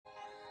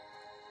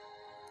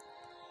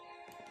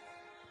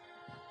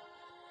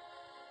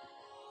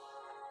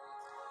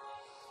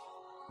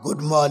Good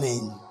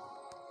morning.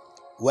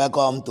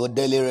 Welcome to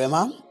Daily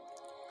Rhema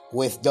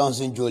with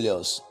Johnson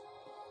Julius.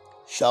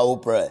 Shall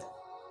we pray?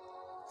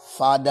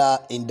 Father,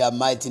 in the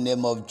mighty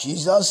name of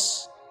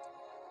Jesus,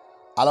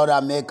 our Lord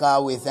and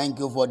Maker, we thank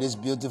you for this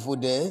beautiful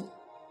day.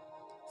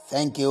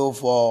 Thank you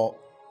for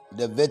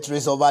the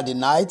victories over the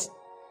night.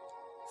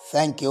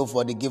 Thank you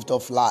for the gift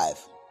of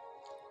life.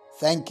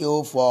 Thank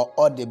you for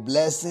all the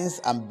blessings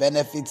and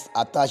benefits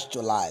attached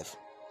to life.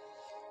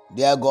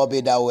 Dear God,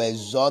 be thou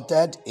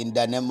exalted in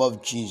the name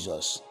of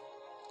Jesus.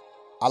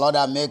 Our Lord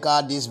and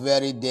Maker, this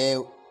very day,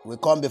 we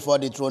come before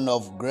the throne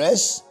of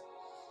grace.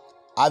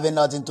 Having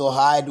nothing to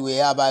hide, we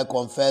hereby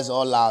confess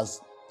all our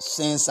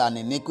sins and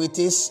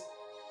iniquities.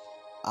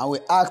 And we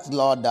ask,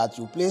 Lord, that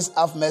you please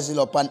have mercy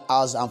upon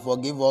us and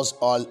forgive us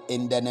all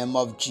in the name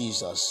of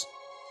Jesus.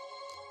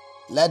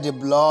 Let the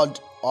blood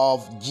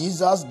of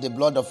Jesus, the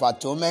blood of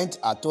atonement,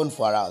 atone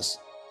for us.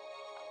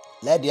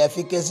 Let the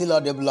efficacy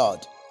of the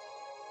blood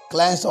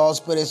cleanse our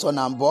spirit, soul,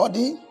 and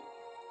body,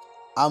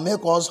 and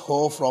make us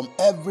whole from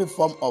every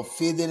form of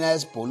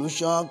filthiness,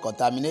 pollution,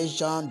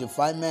 contamination,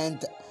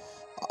 defilement,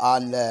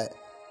 and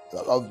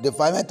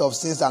defilement of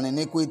sins and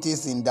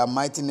iniquities in the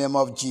mighty name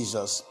of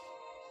Jesus.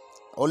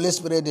 Holy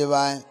Spirit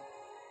divine,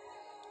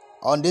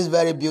 on this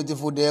very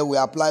beautiful day, we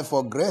apply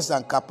for grace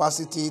and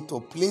capacity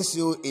to please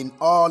you in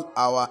all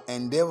our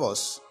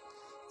endeavors,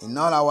 in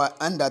all our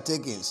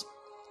undertakings.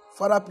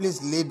 Father, please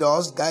lead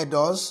us, guide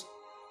us,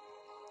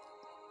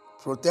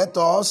 protect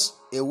us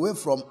away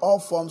from all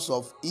forms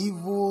of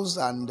evils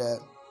and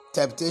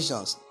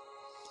temptations.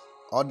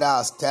 Order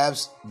our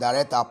steps,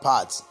 direct our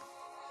paths.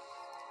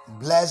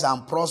 Bless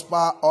and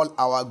prosper all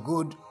our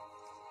good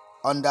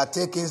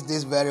undertakings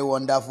this very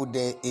wonderful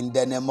day in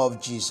the name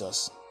of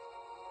Jesus.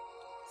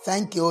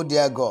 Thank you,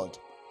 dear God,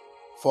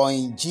 for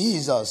in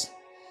Jesus,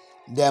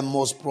 the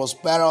most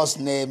prosperous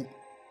name,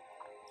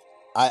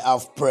 I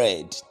have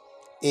prayed.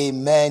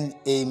 Amen,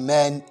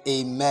 amen,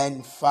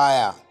 amen.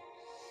 Fire.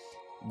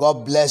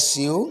 God bless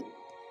you.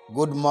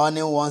 Good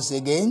morning once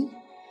again.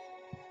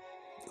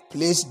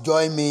 Please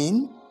join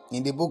me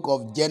in the book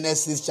of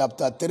Genesis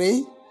chapter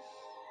 3.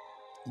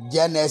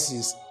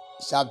 Genesis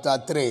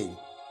chapter 3.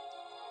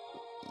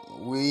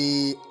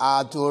 We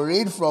are to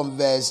read from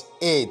verse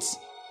 8.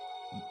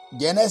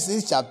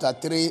 Genesis chapter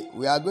 3,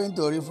 we are going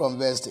to read from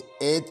verse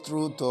 8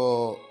 through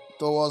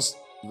towards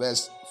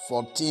verse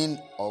 14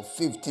 or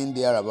 15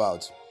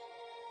 thereabout.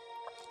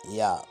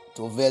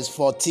 To verse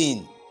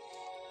 14.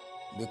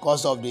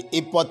 Because of the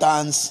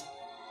importance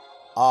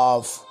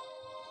of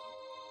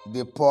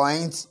the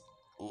point,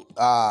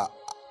 I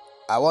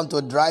want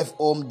to drive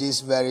home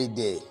this very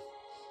day.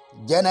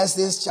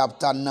 Genesis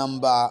chapter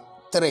number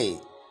 3.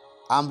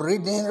 I'm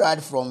reading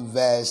right from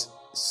verse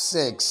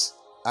 8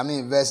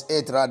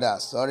 rather,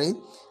 sorry.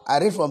 I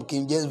read from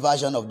King James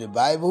Version of the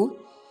Bible.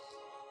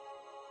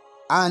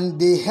 And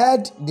they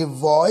heard the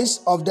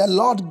voice of the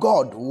Lord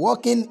God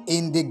walking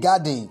in the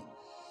garden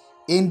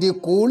in the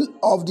cool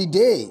of the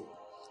day.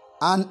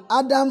 And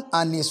Adam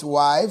and his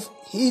wife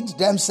hid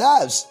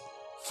themselves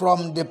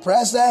from the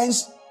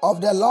presence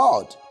of the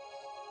Lord,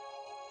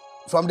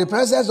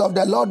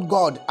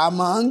 God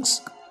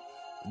amongst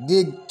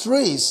the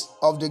trees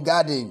of the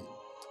garden.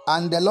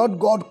 And the Lord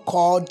God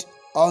called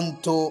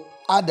unto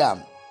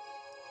Adam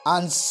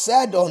and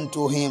said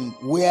unto him,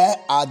 Where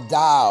art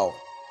thou?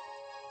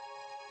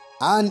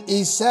 And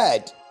he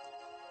said,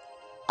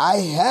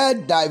 I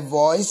heard thy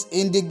voice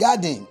in the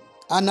garden,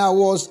 and I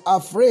was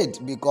afraid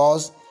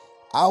because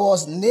I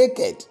was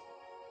naked,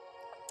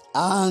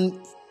 and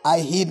I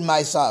hid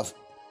myself.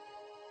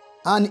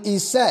 And he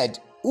said,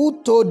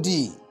 Who told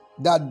thee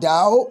that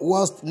thou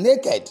wast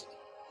naked?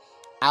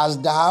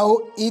 Hast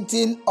thou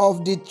eaten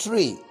of the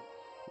tree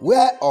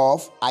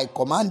whereof I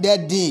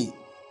commanded thee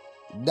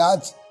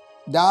that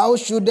thou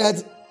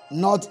shouldest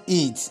not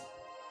eat?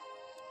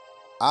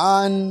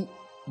 And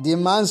the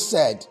man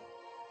said,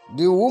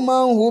 The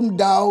woman whom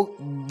thou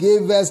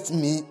gavest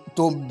me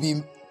to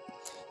be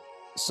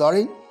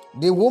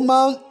the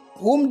woman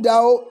whom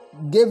thou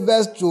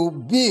gavest to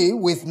be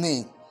with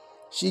me,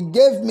 she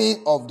gave me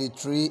of the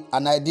tree,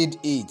 and I did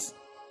eat.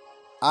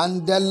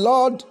 And the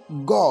Lord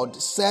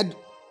God said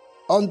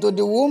unto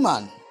the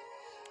woman,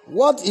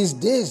 What is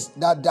this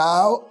that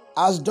thou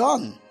hast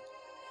done?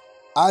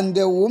 And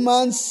the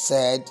woman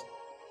said,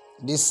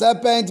 The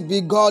serpent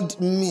begot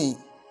me,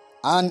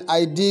 and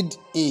I did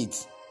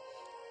eat.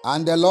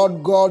 And the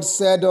Lord God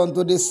said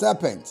unto the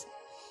serpent,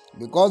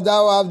 Because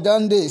thou hast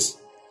done this,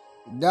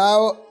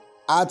 thou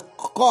art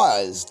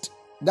cursed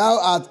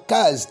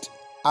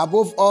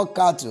above all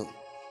cattle,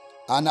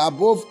 and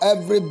above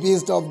every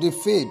beast of the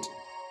field.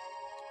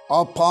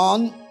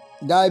 Upon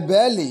thy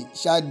belly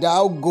shalt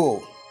thou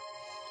go,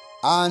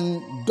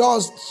 and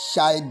dust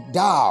shalt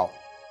thou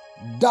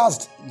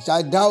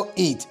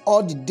eat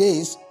all the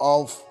days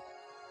of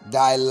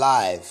thy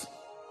life.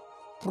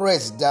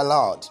 Praise the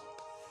Lord.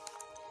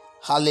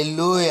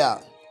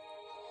 Hallelujah.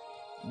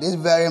 This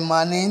very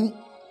morning,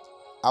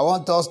 I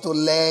want us to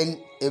learn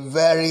a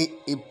very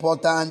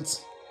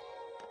important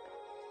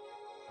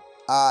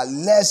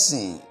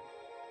lesson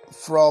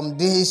from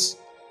this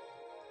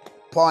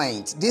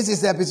point. This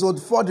is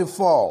episode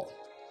 44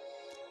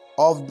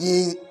 of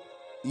the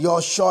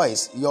Your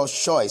Choice,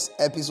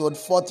 episode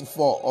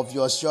 44 of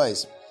Your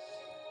Choice.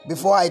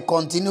 Before I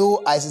continue,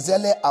 I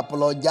sincerely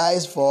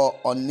apologize for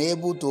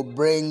unable to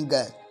bring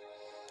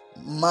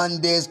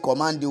Monday's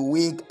Command the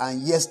Week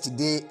and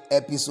yesterday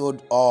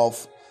episode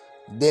of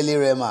Daily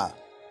Rhema.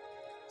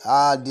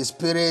 The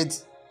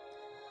spirit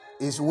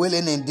is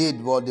willing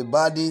indeed, but the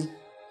body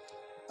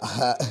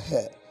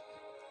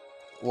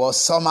was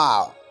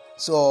somehow.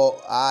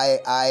 So I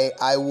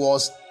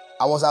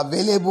was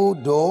available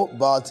though,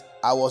 but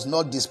I was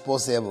not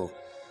disposable.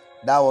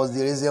 That was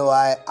the reason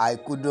why I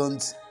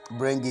couldn't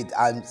bring it.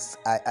 I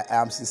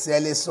am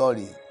sincerely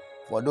sorry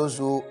for those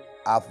who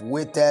have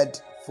waited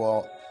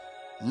for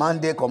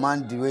Monday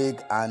Command the Week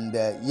and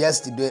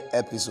yesterday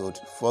episode.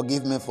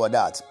 Forgive me for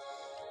that.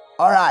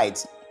 All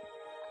right.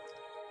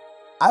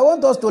 I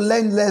want us to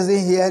learn lesson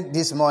here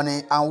this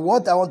morning, and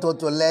what I want us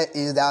to learn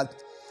is that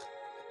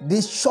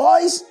the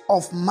choice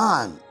of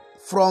man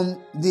from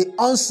the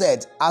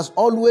onset has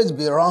always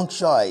been wrong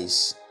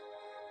choice.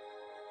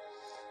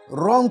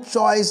 Wrong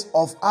choice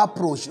of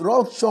approach,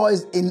 wrong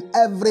choice in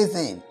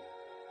everything.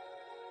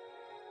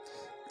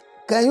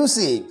 Can you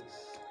see?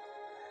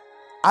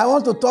 I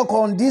want to talk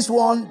on this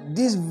one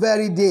this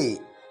very day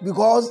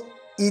because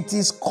it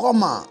is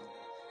common,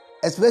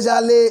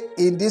 especially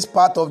in this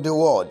part of the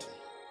world.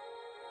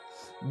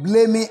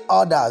 Blaming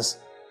others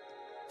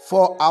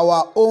for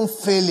our own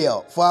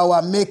failure, for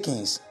our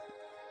makings.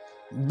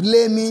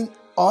 Blaming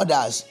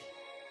others.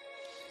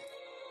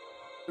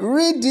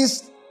 Read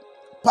this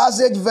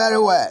passage very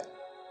well.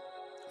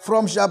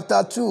 From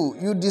chapter 2,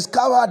 you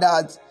discover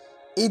that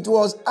it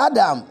was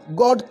Adam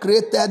God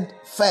created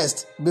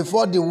first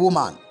before the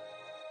woman.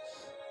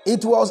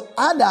 It was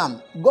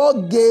Adam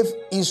God gave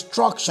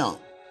instruction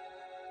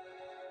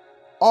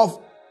of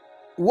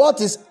what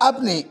is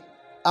happening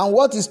and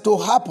what is to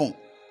happen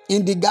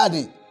in the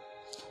garden,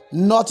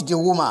 not the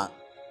woman.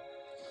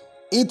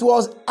 It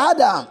was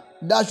Adam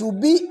that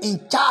should be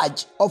in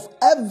charge of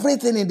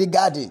everything in the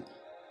garden.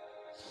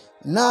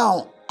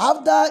 Now,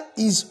 after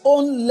his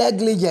own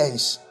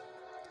negligence,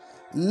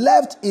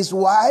 left his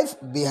wife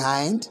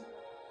behind,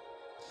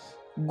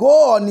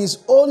 go on his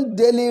own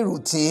daily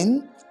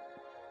routine,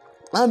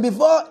 and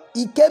before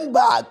he came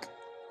back,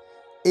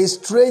 a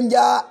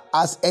stranger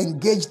has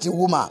engaged the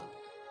woman.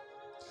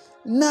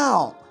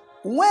 Now,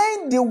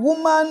 when the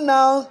woman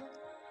now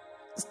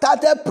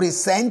started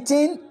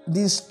presenting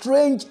these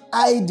strange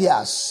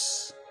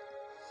ideas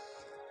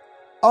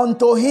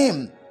unto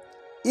him,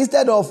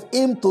 instead of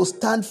him to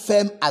stand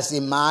firm as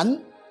a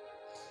man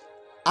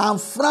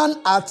and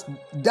frown at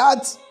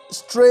that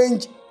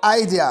strange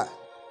idea,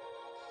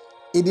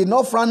 he did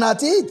not frown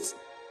at it.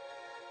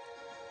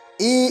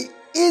 He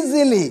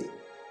easily,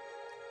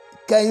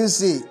 can you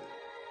see?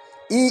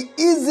 He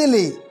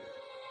easily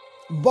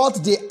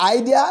bought the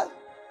idea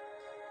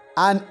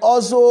and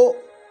also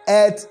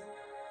ate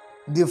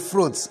the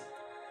fruits.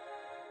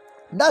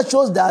 That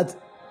shows that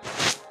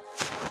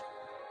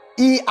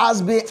he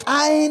has been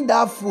eyeing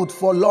that fruit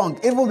for long,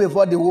 even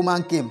before the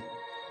woman came.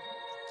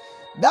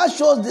 That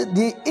shows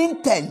the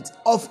intent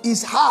of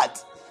his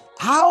heart.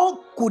 How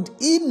could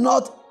he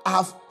not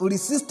have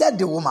resisted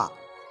the woman?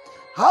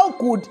 How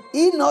could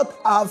he not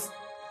have,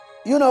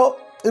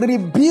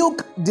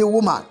 rebuked the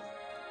woman?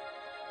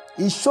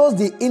 It shows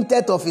the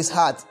intent of his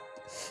heart.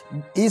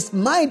 His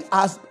mind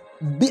has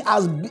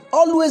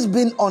always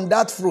been on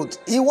that fruit.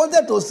 He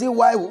wanted to see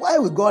why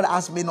will God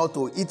ask me not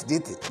to eat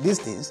these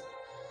things?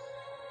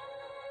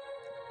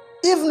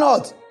 If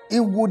not, he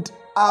would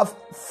have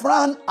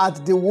frowned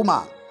at the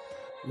woman.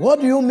 What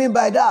do you mean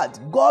by that?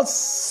 God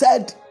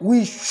said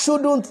we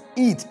shouldn't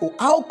eat.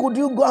 How could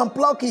you go and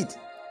pluck it?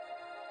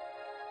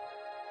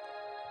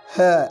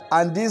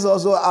 And this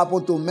also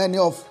happened to many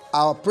of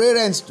our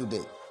parents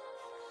today.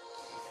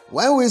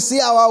 When we see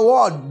our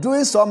world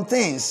doing some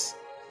things,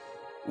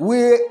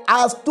 we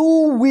are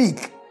too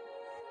weak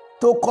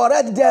to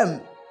correct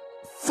them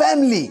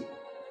firmly.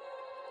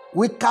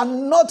 We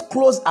cannot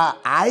close our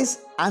eyes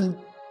and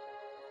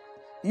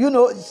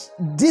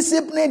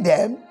discipline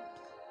them,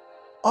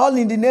 all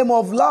in the name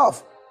of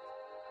love.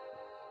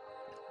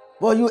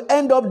 But you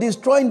end up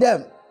destroying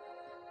them.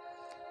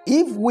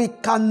 If we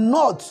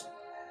cannot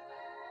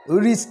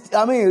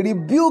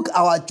rebuke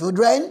our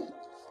children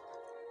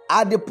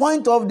at the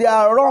point of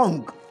their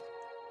wrong,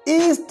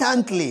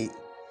 instantly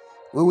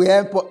we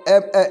will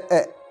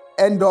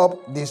end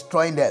up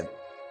destroying them.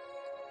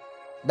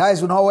 That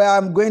is not where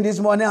I'm going this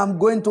morning. I'm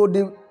going to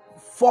the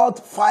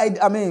fourth fight.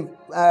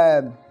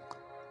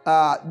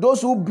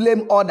 Those who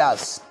blame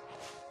others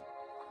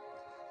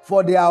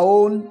for their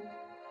own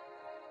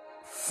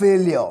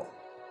failure.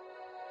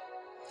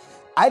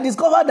 I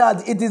discovered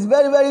that it is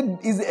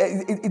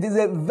it is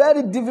a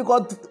very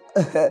difficult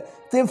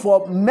thing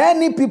for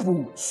many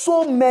people.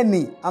 So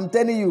many, I'm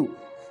telling you,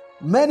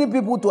 many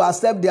people to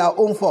accept their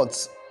own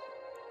faults.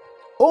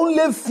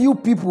 Only few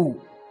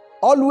people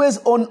always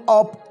own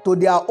up to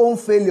their own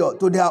failure,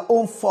 to their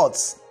own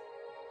faults.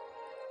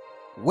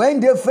 When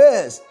they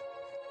fail,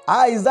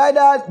 it's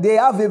either they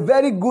have a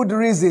very good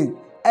reason,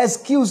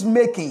 excuse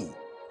making.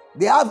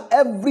 They have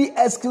every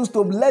excuse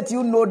to let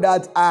you know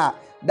that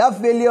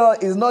that failure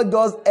is not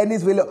just any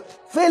failure.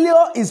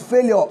 Failure is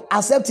failure.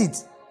 Accept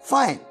it.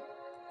 Fine.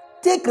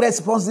 Take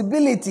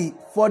responsibility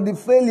for the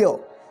failure.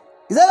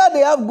 It's either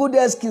they have good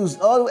excuse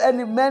or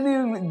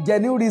many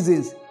genuine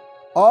reasons,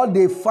 or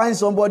they find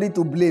somebody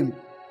to blame.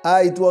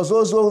 It was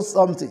also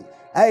something.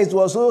 It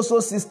was also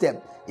system.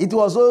 It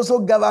was also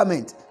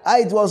government.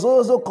 It was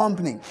also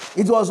company.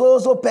 It was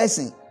also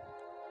person.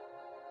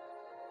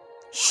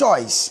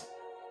 Choice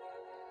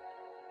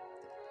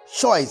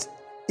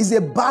is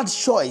a bad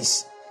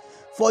choice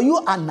for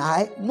you and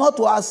I not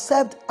to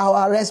accept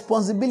our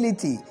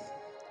responsibility.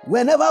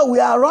 Whenever we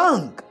are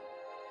wrong,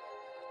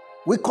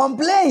 we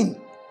complain.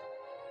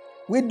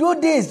 We do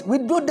this, we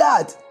do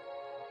that.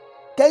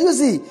 Can you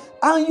see?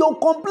 And your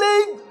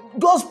complaint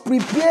just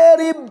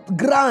preparing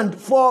ground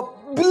for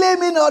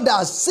blaming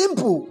others.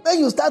 Simple. When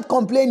you start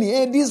complaining,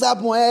 hey, this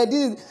happened,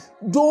 this,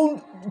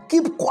 don't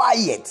keep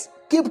quiet.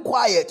 Keep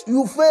quiet.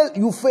 You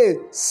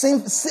fail.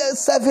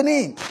 Seven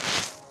in.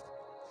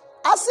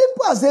 As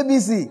simple as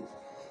ABC.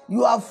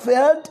 You have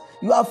failed.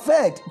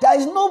 There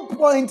is no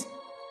point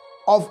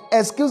of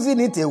excusing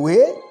it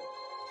away.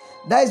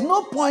 There is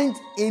no point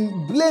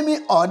in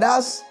blaming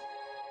others.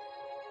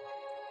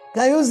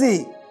 Can you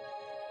see?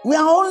 We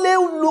are only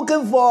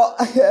looking for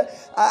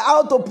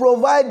how to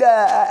provide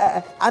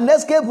an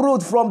escape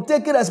route from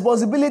taking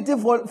responsibility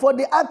for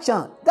the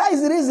action. That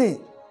is the reason.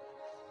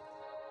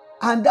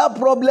 And that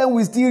problem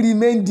will still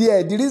remain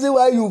there. The reason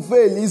why you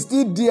fail is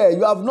still there.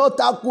 You have not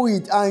tackled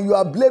it and you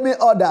are blaming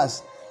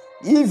others.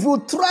 If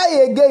you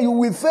try again, you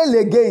will fail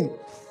again.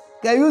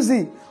 Can you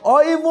see?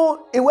 Or even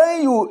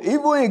when you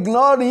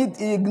ignored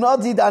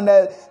it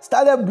and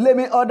started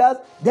blaming others,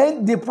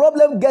 then the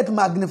problem gets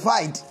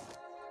magnified,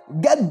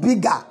 get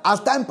bigger as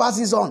time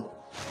passes on.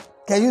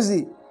 Can you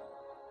see?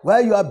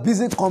 While you are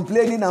busy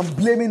complaining and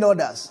blaming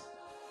others.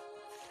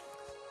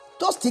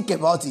 Just think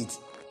about it.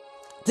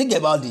 Think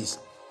about this.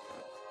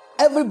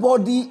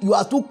 Everybody, you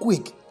are too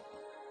quick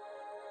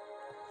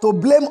to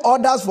blame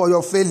others for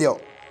your failure.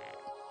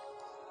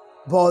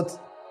 But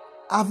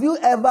have you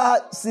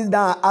ever sit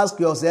down and ask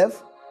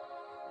yourself,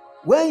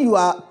 when you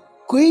are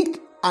quick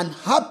and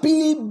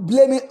happily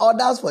blaming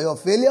others for your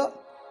failure,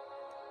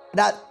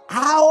 that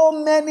how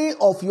many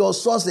of your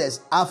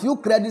sources have you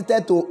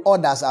credited to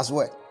others as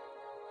well?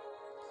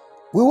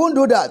 We won't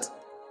do that.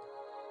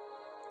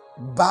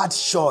 Bad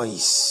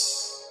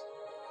choice.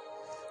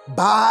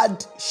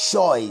 Bad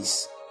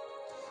choice.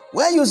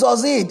 When you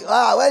succeed,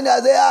 when they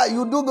say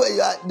you do good,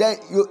 then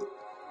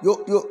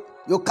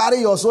you carry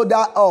your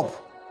shoulder up.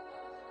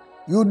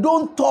 You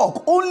don't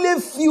talk. Only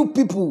few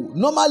people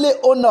normally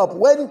own up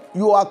when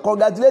you are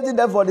congratulating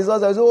them for the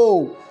success.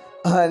 Oh,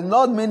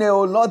 not me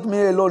alone.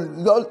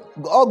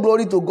 All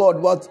glory to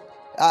God. But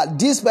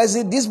this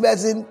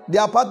person, they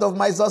are part of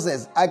my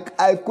success.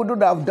 I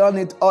couldn't have done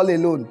it all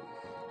alone.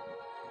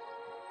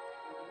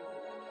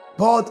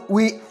 But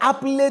we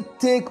happily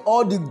take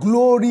all the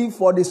glory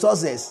for the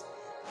success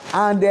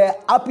and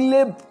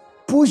happily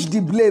push the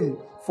blame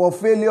for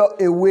failure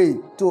away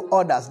to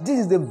others.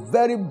 This is a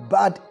very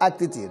bad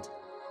attitude.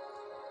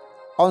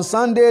 On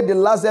Sunday, the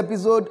last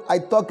episode, I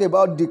talked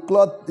about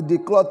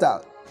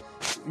declutter.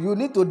 You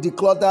need to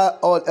declutter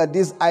all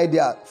this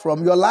idea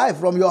from your life,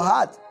 from your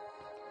heart.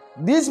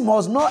 This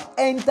must not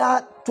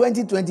enter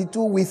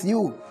 2022 with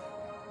you.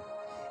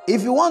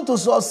 If you want to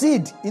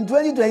succeed in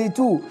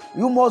 2022,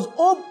 you must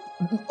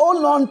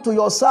hold on to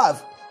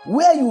yourself.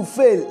 Where you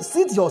fail,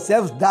 sit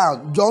yourself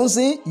down.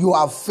 Johnson, you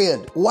have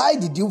failed. Why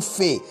did you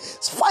fail?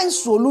 Find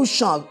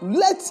solution.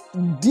 Let's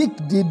dig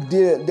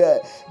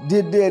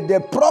the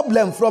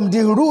problem from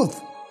the root.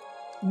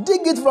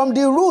 Dig it from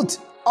the root.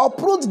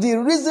 Uproot the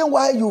reason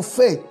why you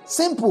fail.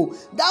 Simple.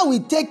 That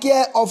will take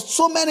care of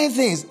so many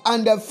things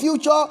and the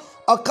future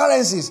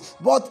occurrences.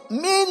 But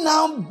me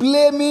now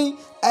blaming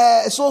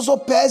so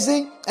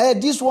person,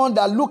 this one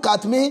that look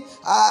at me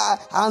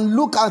and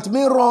look at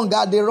me wrong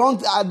at the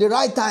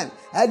right time.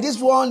 This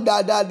one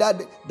that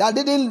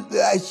didn't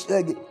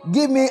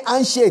give me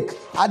handshake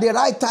at the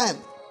right time.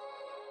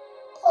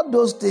 All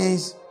those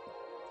things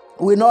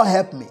will not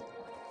help me.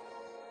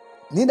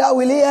 Neither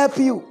will it help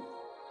you.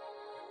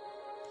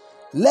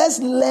 Let's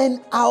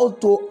learn how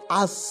to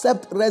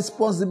accept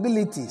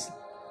responsibilities.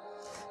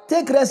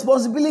 Take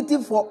responsibility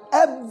for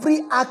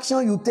every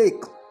action you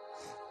take.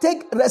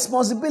 Take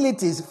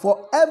responsibilities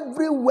for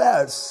every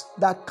word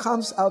that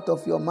comes out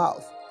of your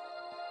mouth.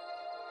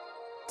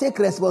 Take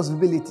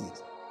responsibility.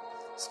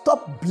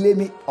 Stop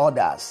blaming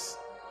others.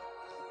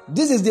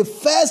 This is the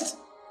first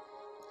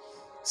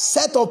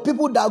set of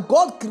people that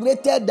God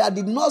created that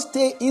did not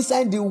stay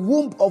inside the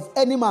womb of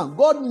any man.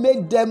 God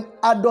made them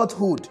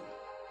adulthood.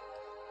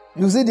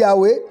 You see their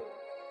way?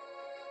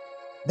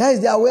 That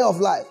is their way of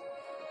life.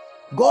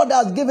 God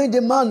has given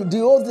the man the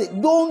whole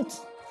thing. Don't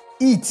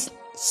eat.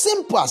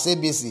 Simple as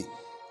ABC.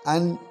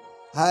 And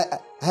I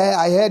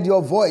heard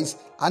your voice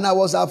and I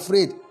was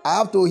afraid. I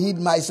have to hid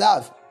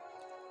myself.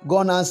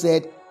 God and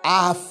said,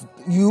 Have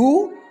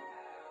you,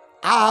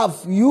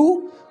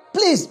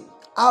 please,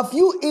 have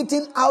you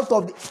eaten out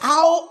of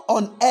how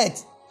on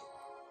earth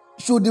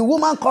should the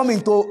woman come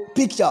into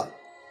picture?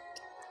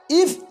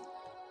 If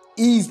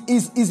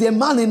is a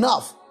man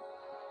enough,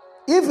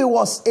 if he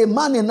was a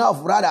man enough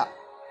rather,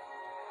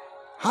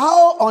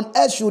 how on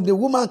earth should the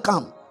woman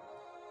come?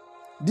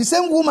 The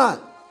same woman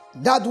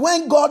that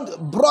when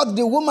God brought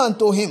the woman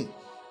to him,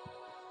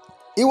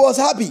 he was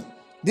happy.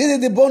 This is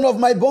the bone of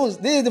my bones.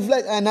 This is the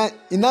flesh. And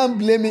he now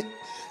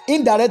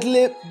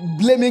indirectly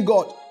blaming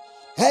God.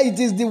 Hey, it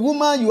is the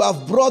woman you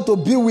have brought to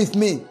be with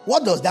me.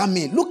 What does that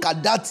mean? Look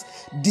at that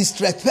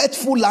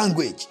disrespectful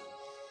language.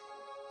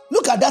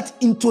 Look at that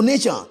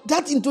intonation.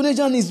 That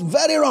intonation is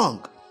very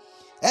wrong.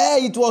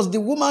 Hey, it was the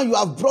woman you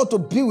have brought to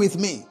be with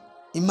me.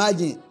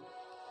 Imagine.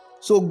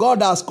 So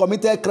God has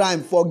committed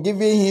crime for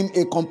giving him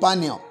a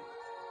companion.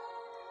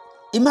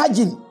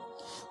 Imagine.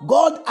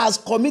 God has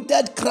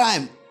committed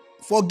crime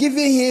for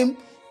giving him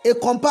a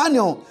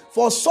companion,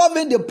 for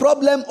solving the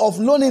problem of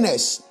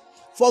loneliness,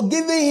 for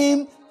giving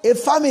him a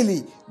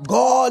family.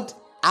 God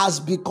has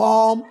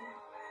become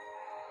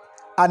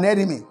an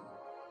enemy.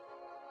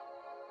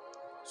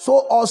 So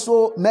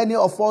also many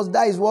of us,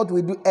 that is what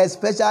we do,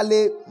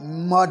 especially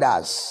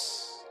mothers.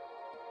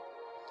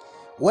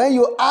 When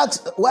you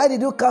ask, why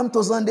did you come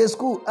to Sunday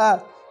school?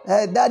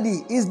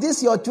 Daddy, is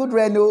this your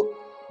children? No,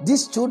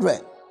 these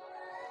children.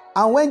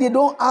 And when they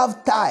don't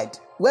have child,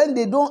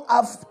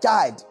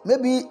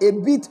 maybe a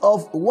bit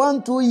of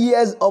 1-2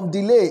 years of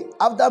delay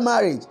after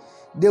marriage,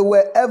 they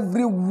were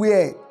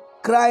everywhere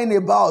crying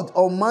about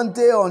on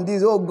Monday on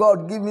this. Oh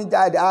God, give me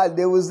child.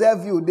 They will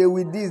serve you. They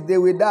will this. They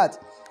will that.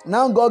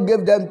 Now God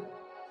gave them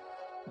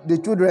the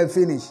children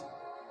finish.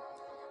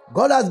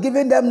 God has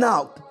given them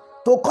now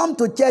to come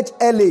to church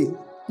early.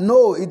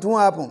 No, it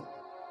won't happen.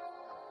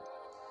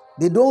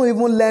 They don't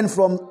even learn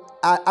from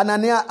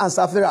Ananias and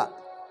Sapphira.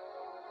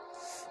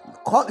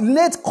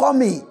 Late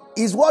coming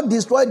is what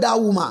destroyed that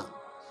woman.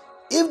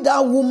 If that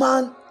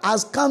woman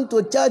has come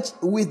to church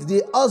with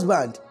the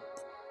husband,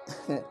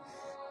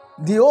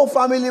 the whole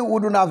family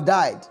wouldn't have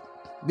died.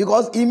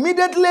 Because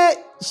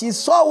immediately she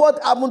saw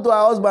what happened to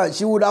her husband,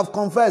 she would have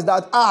confessed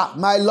that,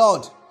 my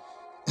Lord,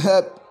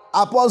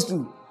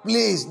 Apostle,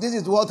 please, this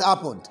is what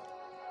happened.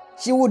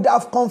 She would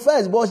have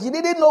confessed, but she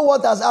didn't know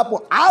what has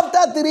happened.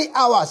 After 3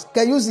 hours,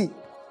 can you see?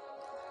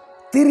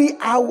 3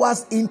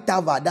 hours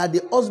interval that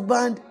the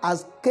husband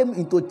has came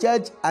into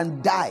church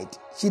and died.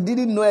 She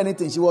didn't know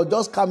anything. She was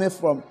just coming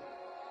from.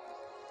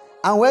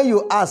 And when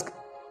you ask,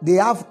 they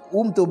have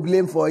whom to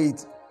blame for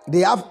it.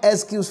 They have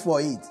excuse for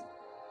it.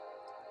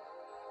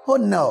 Oh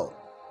no.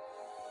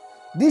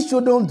 This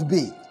shouldn't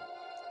be.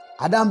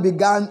 Adam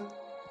began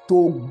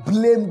to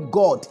blame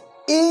God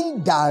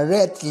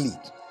indirectly.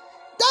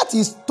 That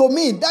is, to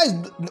me, that is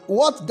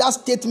what that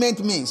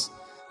statement means.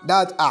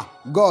 That,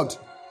 God,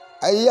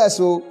 yes,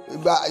 so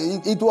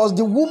it was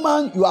the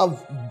woman you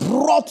have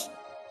brought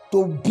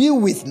to be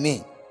with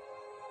me.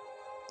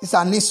 It's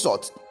an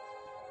insult.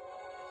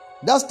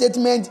 That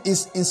statement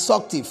is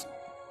insultive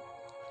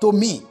to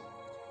me.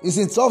 It's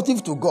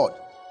insultive to God.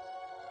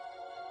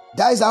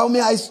 That is how me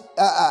I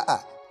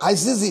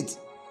see it.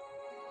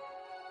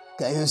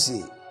 Can you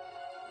see?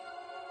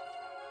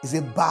 It's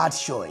a bad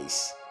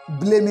choice.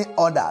 Blaming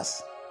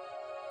others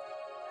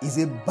is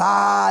a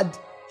bad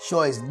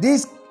choice.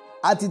 This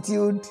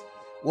attitude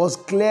was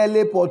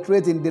clearly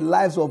portrayed in the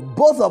lives of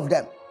both of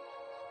them.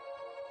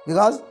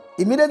 Because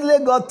immediately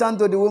God turned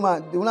to the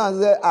woman. The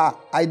woman said,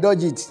 I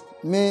dodge it.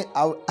 Me,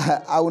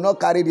 I will not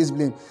carry this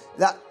blame.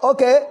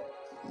 Okay.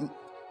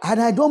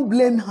 And I don't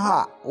blame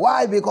her.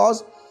 Why?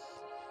 Because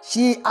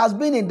she has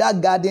been in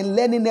that garden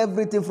learning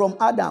everything from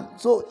Adam.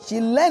 So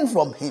she learned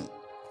from him.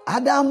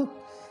 Adam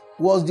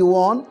was the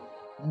one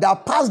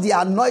that passed the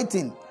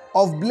anointing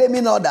of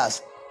blaming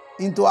others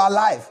into her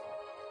life.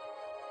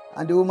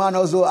 And the woman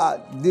also,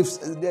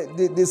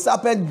 the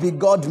serpent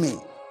begot me.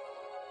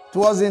 It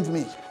wasn't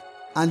me.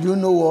 And you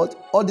know what?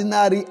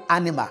 Ordinary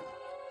animal.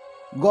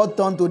 God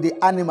turned to the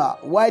animal.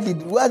 Why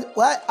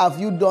have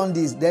you done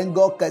this? Then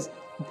God cursed.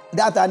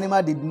 That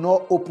animal did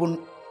not open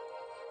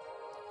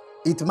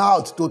its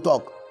mouth to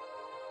talk.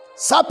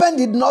 Serpent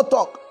did not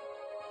talk.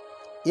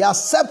 He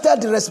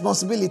accepted the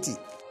responsibility.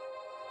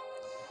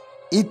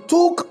 He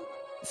took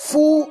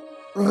full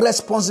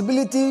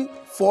responsibility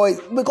for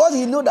it because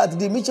he knew that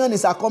the mission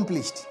is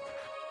accomplished.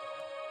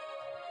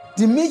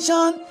 The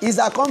mission is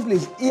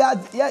accomplished.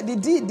 The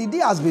deed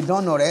has been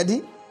done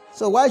already.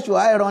 So why should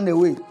I run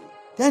away?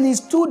 Then he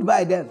stood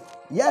by them.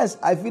 Yes,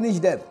 I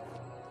finished them.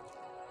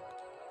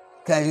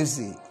 Can you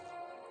see?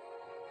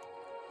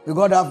 May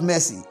God have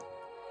mercy.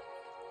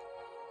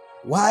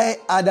 Why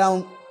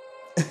Adam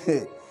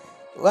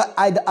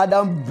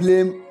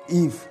blamed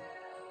Eve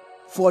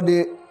for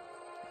the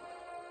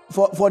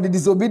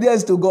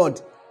disobedience to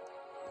God?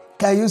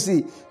 Can you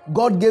see?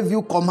 God gave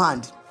you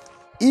command.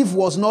 Eve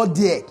was not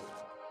there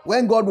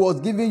when God was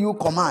giving you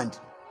command.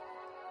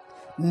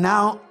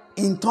 Now,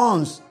 in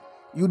turns,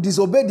 you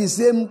disobey the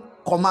same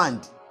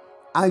command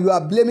and you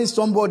are blaming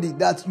somebody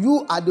that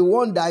you are the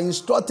one that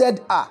instructed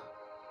her.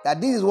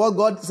 that this is what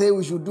God said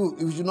we should do,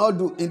 we should not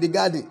do in the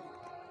garden.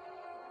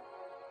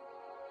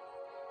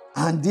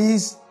 And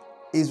this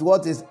is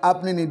what is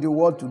happening in the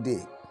world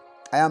today.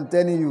 I am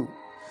telling you,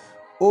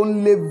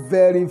 only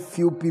very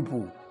few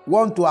people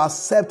want to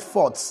accept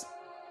faults.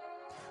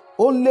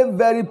 Only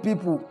very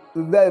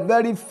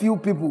few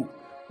people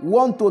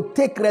want to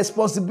take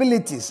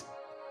responsibilities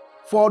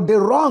for the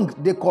wrong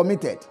they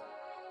committed.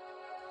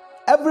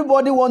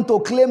 Everybody want to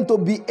claim to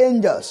be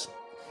angels.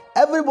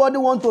 Everybody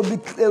want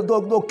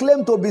to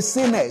claim to be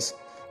sinners.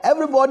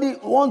 Everybody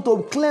want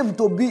to claim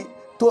to be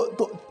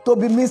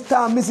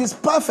Mr. and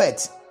Mrs.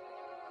 Perfect.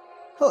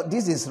 Oh,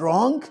 this is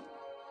wrong.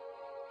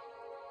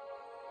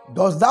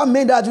 Does that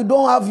mean that you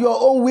don't have your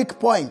own weak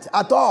point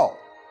at all?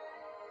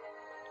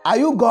 Are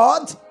you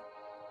God?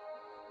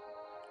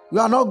 You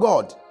are not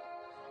God.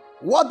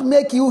 What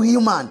makes you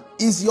human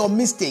is your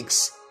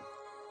mistakes.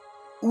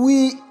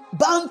 We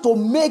bound to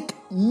make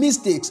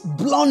mistakes,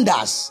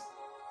 blunders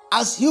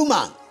as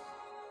human.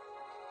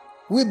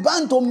 We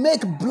bound to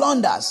make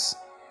blunders.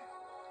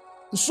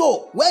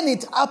 So when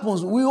it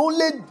happens, we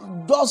only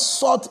just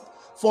sought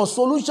for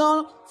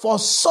solution for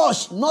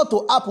such not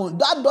to happen.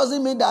 That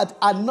doesn't mean that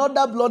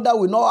another blunder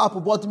will not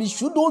happen, but it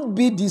shouldn't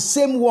be the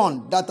same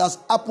one that has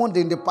happened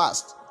in the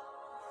past.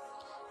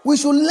 We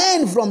should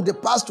learn from the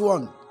past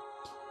one.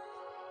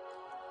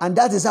 And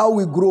that is how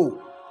we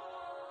grow.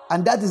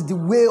 And that is the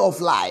way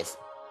of life.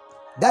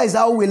 That is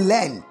how we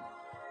learn.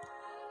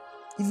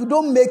 If you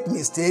don't make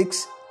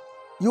mistakes,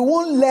 you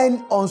won't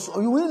learn.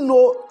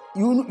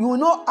 You will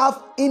not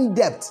have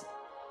in-depth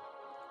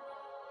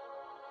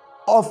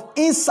of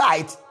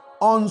insight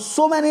on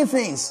so many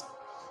things.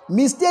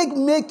 Mistake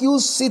make you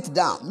sit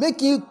down,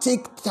 make you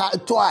think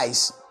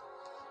twice,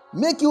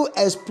 make you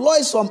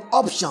exploit some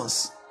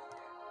options.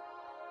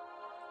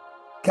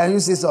 Can you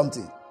say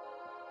something?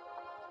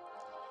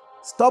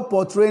 Stop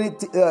portraying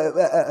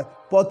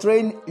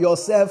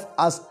yourself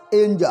as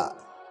angel.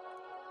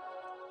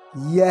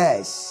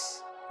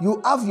 Yes,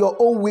 you have your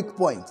own weak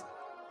point.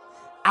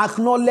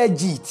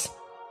 Acknowledge it.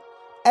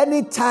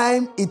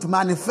 Anytime it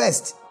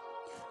manifests,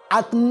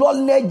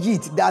 acknowledge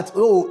it that,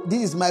 oh,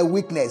 this is my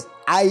weakness.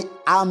 I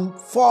am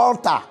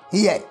falter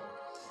here.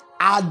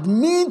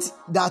 Admit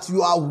that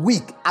you are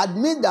weak.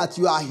 Admit that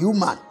you are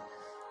human.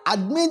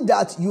 Admit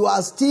that you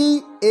are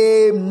still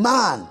a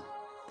man.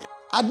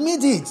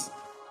 Admit it.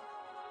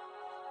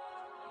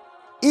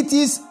 It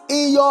is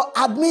in your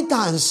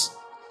admittance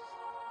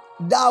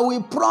that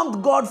will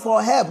prompt God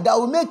for help, that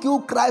will make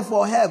you cry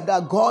for help,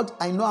 that God,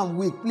 I know I'm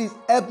weak, please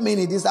help me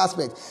in this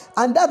aspect.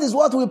 And that is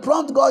what will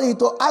prompt God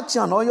into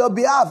action on your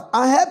behalf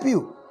and help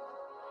you.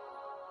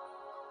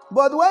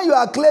 But when you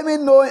are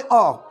claiming knowing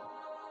all,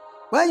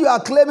 when you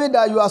are claiming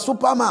that you are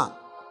Superman,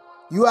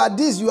 you are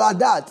this, you are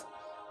that,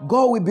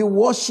 God will be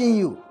watching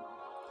you.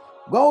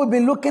 God will be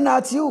looking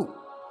at you.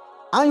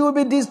 And you will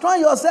be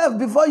destroying yourself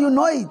before you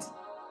know it.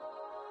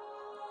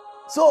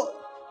 So,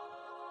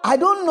 I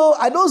don't know,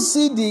 I don't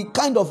see the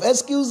kind of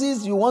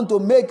excuses you want to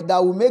make that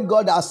will make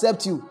God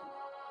accept you.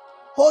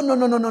 Oh,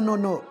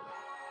 no.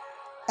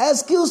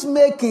 Excuse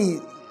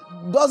making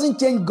doesn't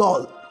change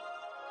God.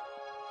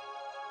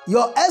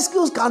 Your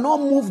excuse cannot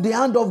move the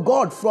hand of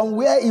God from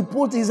where He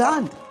put His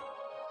hand.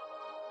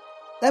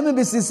 Let me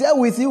be sincere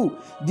with you.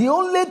 The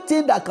only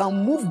thing that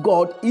can move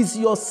God is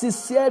your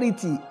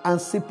sincerity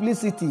and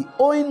simplicity,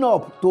 owning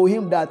up to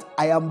Him that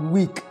I am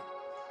weak.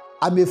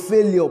 I'm a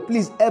failure.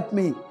 Please help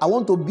me. I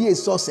want to be a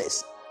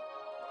success.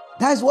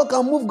 That is what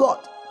can move God.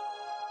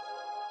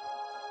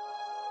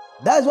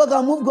 That is what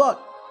can move God.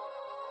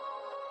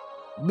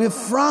 Be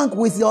frank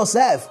with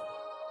yourself.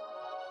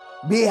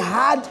 Be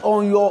hard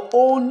on your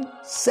own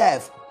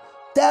self.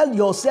 Tell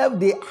yourself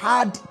the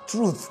hard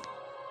truth.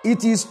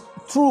 It is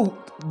true,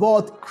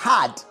 but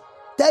hard.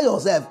 Tell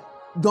yourself,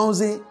 don't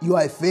say you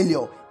are a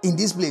failure in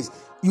this place.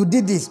 You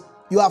did this.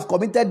 You have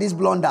committed this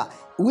blunder.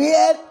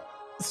 Where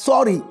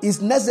sorry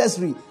is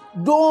necessary,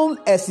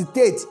 don't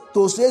hesitate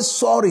to say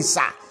sorry,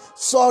 sir.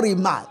 Sorry,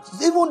 man.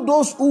 Even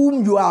those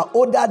whom you are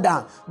older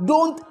than,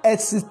 don't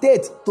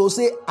hesitate to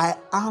say, I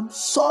am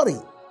sorry.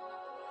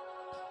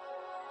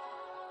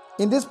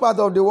 In this part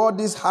of the world,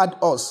 this had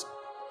us.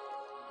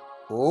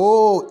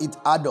 Oh, it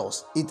had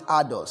us. It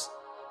had us.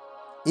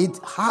 It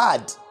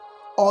had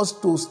us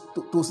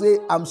to say,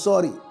 I'm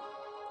sorry.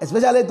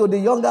 Especially to the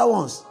younger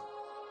ones.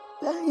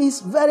 That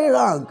is very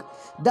wrong.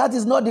 That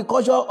is not the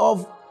culture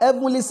of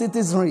heavenly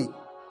citizenry.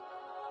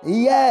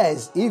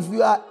 Yes, if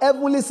you are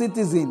heavenly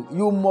citizen,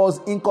 you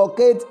must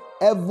inculcate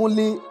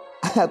heavenly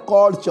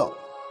culture.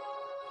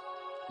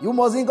 You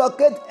must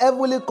inculcate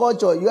heavenly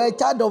culture. You are a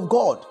child of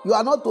God. You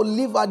are not to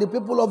live as the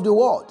people of the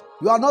world.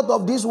 You are not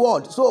of this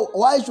world. So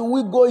why should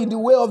we go in the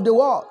way of the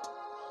world?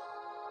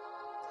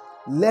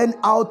 Learn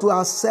how to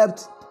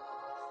accept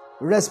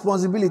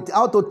responsibility,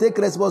 how to take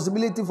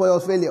responsibility for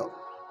your failure.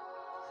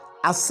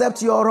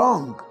 Accept your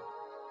wrong,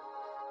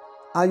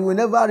 and you will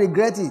never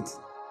regret it.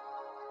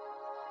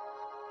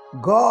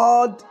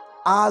 God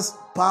has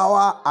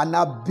power and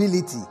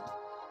ability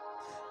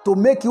to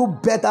make you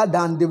better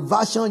than the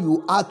version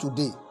you are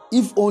today.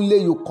 If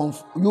only you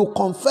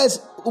confess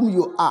whom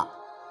you are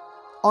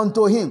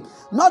unto him.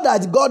 Not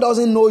that God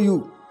doesn't know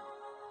you.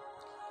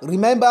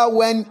 Remember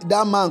when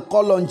that man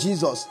called on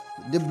Jesus,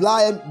 the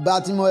blind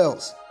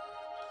Bartimaeus.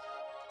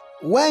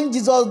 When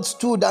Jesus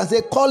stood and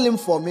said, call him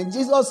for me,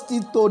 Jesus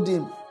still told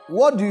him,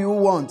 what do you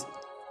want?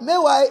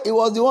 Meanwhile, it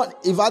was the one,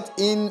 in fact,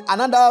 in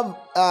another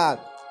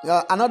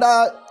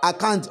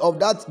account of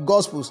that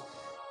Gospels,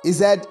 he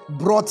said,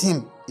 brought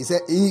him. He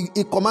said,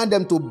 he commanded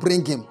them to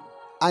bring him.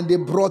 And they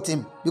brought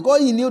him.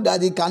 Because he knew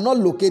that he cannot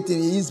locate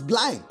him. He is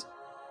blind.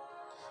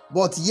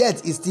 But yet,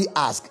 he still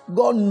asked.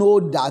 God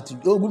knows that.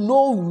 You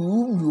know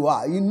who you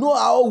are. You know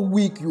how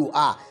weak you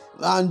are.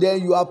 And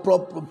then you are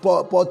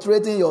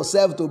portraying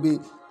yourself to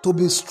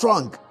be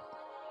strong.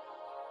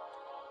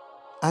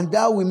 And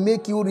that will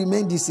make you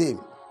remain the same.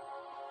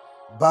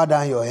 Bow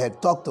down your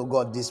head. Talk to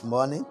God this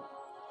morning.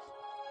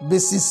 Be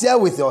sincere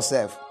with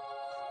yourself.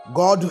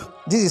 God,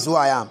 this is who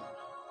I am.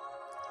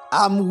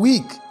 I'm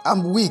weak.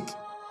 I'm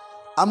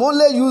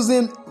only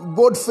using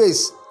both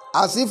face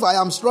as if I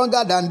am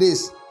stronger than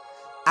this.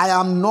 I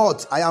am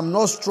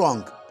not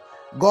strong.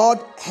 God,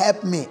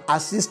 help me,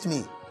 assist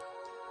me.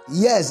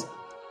 Yes,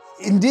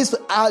 in this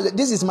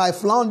is my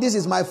flaw, this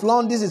is my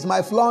flaw, this is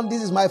my flaw,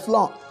 this is my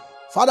flaw.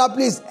 Father,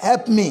 please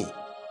help me.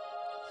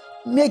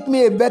 Make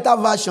me a better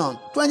version.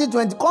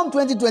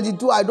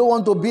 2022, I don't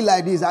want to be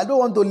like this. I don't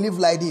want to live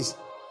like this.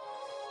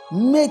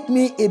 Make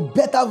me a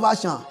better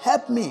version.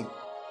 Help me.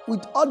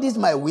 With all these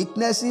my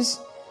weaknesses,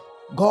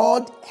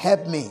 God,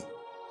 help me.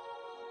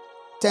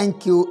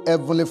 Thank you,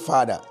 Heavenly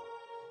Father.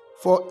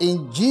 For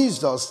in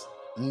Jesus'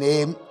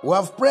 name we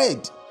have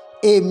prayed.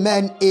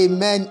 Amen,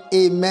 amen,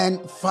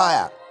 amen.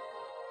 Fire.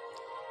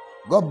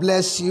 God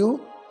bless you.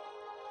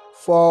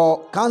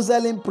 For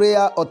counseling,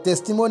 prayer, or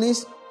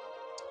testimonies,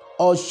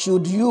 or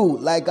should you,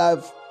 like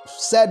I've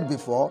said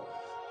before,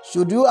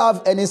 should you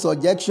have any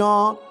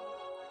suggestion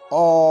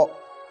or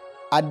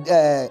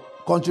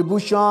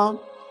contribution,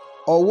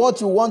 or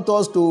what you want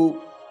us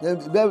to,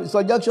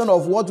 suggestion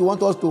of what you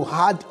want us to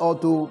add or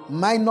to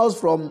minus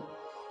from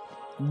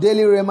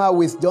Daily Rhema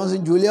with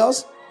Johnson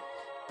Julius,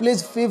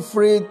 please feel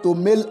free to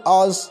mail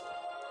us,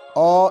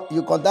 or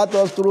you contact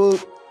us through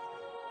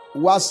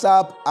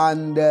WhatsApp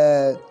and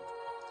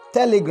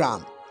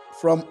Telegram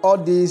from all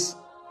these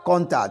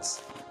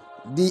contacts.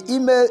 The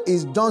email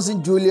is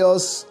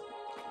johnsonjulius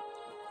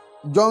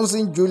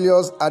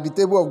at the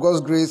table of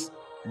God's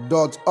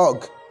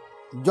grace.org.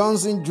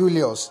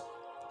 johnsonjulius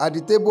at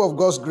the table of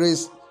God's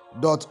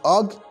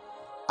grace.org,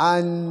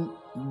 and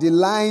the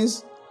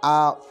lines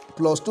are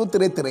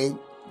 +233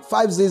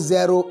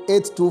 560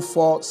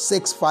 824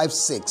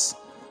 656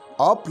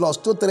 or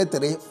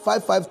 +233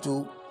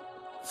 552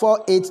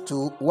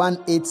 482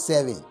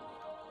 187.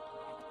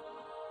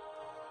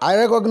 I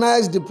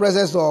recognize the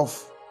presence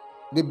of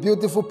the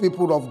beautiful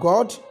people of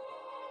God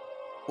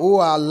who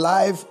are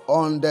live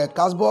on the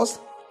Casbos.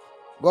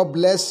 God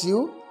bless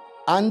you.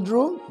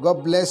 Andrew,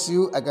 God bless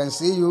you. I can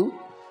see you.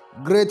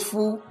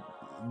 Grateful,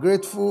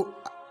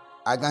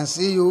 I can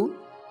see you.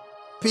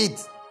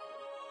 Pete,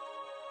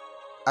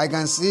 I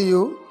can see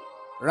you.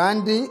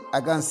 Randy,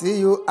 I can see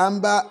you.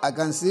 Amber, I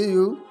can see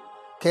you.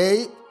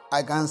 Kay,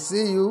 I can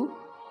see you.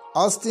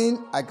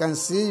 Austin, I can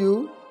see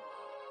you.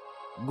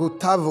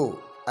 Gustavo,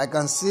 I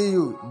can see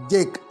you.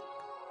 Jake,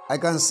 I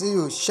can see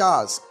you.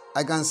 Charles,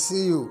 I can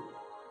see you.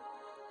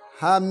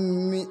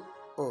 Ami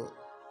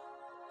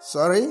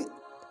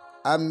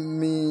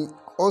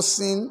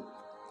Osin,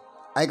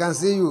 I can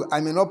see you.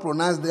 I may not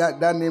pronounce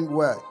that name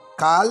well.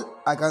 Carl,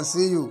 I can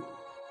see you.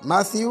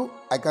 Matthew,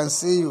 I can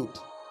see you.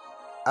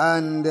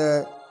 And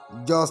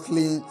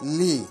Jocelyn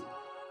Lee,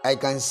 I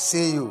can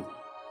see you.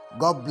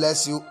 God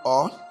bless you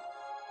all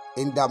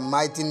in the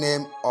mighty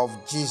name of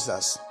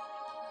Jesus.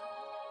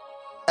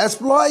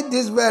 Exploit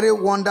this very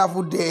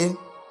wonderful day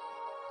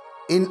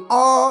in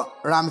all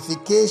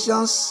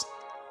ramifications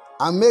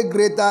and make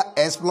greater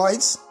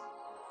exploits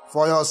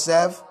for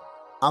yourself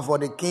and for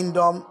the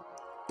kingdom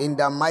in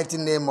the mighty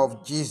name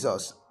of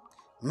Jesus.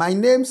 My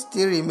name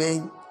still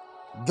remains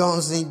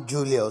Johnson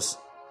Julius.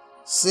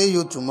 See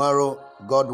you tomorrow. God